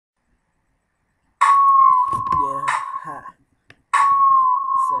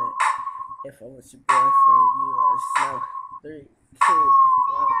If I was your boyfriend, you already know. 3, 2,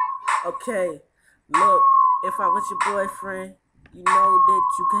 1. Okay, look, if I was your boyfriend, you know that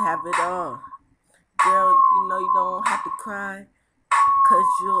you can have it all. Girl, you know you don't have to cry, cause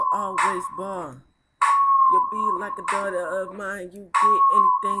you'll always ball. You'll be like a daughter of mine, you get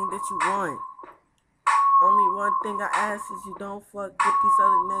anything that you want. Only one thing I ask is you don't fuck with these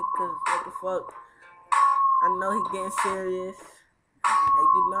other niggas. What the fuck? I know he getting serious. And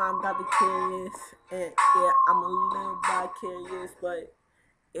you know I'm about to curious. And yeah, I'm a little vicarious. But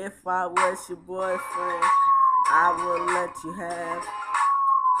if I was your boyfriend, I would let you have.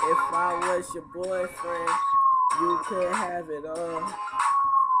 If I was your boyfriend, you could have it all.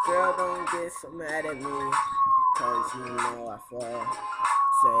 Girl, don't get so mad at me, cause you know I fall.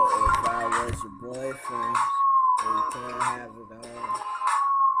 Say if I was your boyfriend, you can't have it all.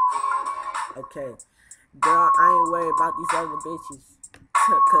 Okay, girl, I ain't worried about these other bitches,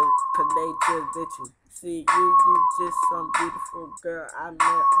 cause they just bitches. See, you just some beautiful girl I met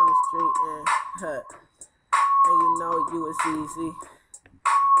on the street and you know you was easy.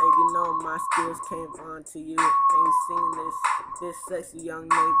 And you know my skills came on to you. And you seen this sexy young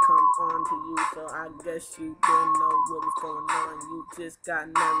maid come on to you. So I guess you didn't know what was going on. You just got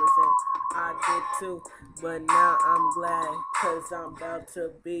nervous and I did too. But now I'm glad, cause I'm about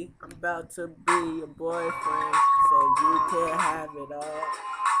to be your boyfriend. So you can have it all.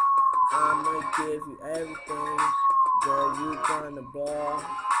 I'ma give you everything. Girl, you gonna ball.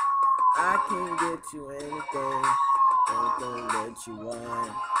 I can get you anything that you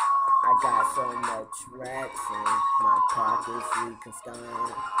want. I got so much racks in my pockets we can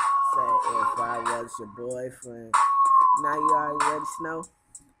stand. Say if I was your boyfriend. Now you already know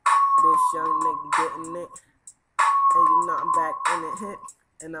this young nigga getting it. And you know I'm back in it hit.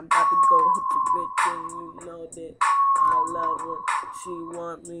 And I'm about to go hit your bitch and you know that I love her. She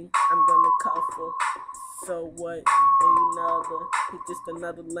want me, I'm gonna cuff her. So what? And you know he just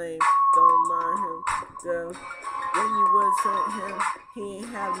another lame. Don't mind him, girl. When you was with him, he ain't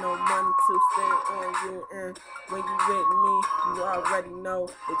have no money to spend on you. And when you with me, you already know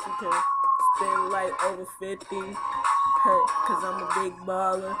that you can spend like over 50. Cause I'm a big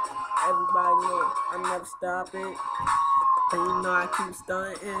baller. Everybody know I never stop it. And you know I keep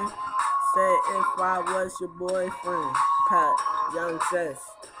stunting. Say if I was your boyfriend, young Zest.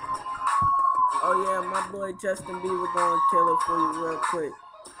 Oh yeah, my boy Justin Bieber gonna kill it for you real quick.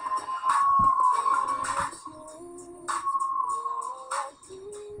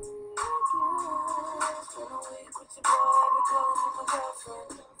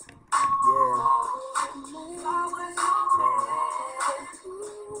 Yeah. So if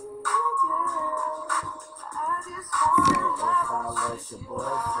I was your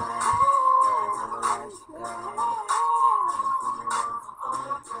boyfriend, I would let you go.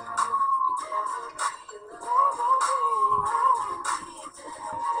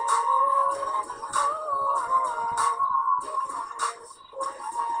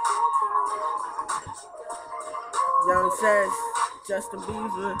 Young Zest, Justin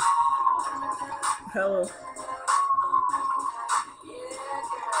Bieber. Hello.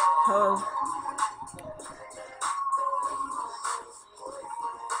 Hello.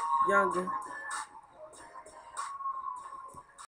 Younger.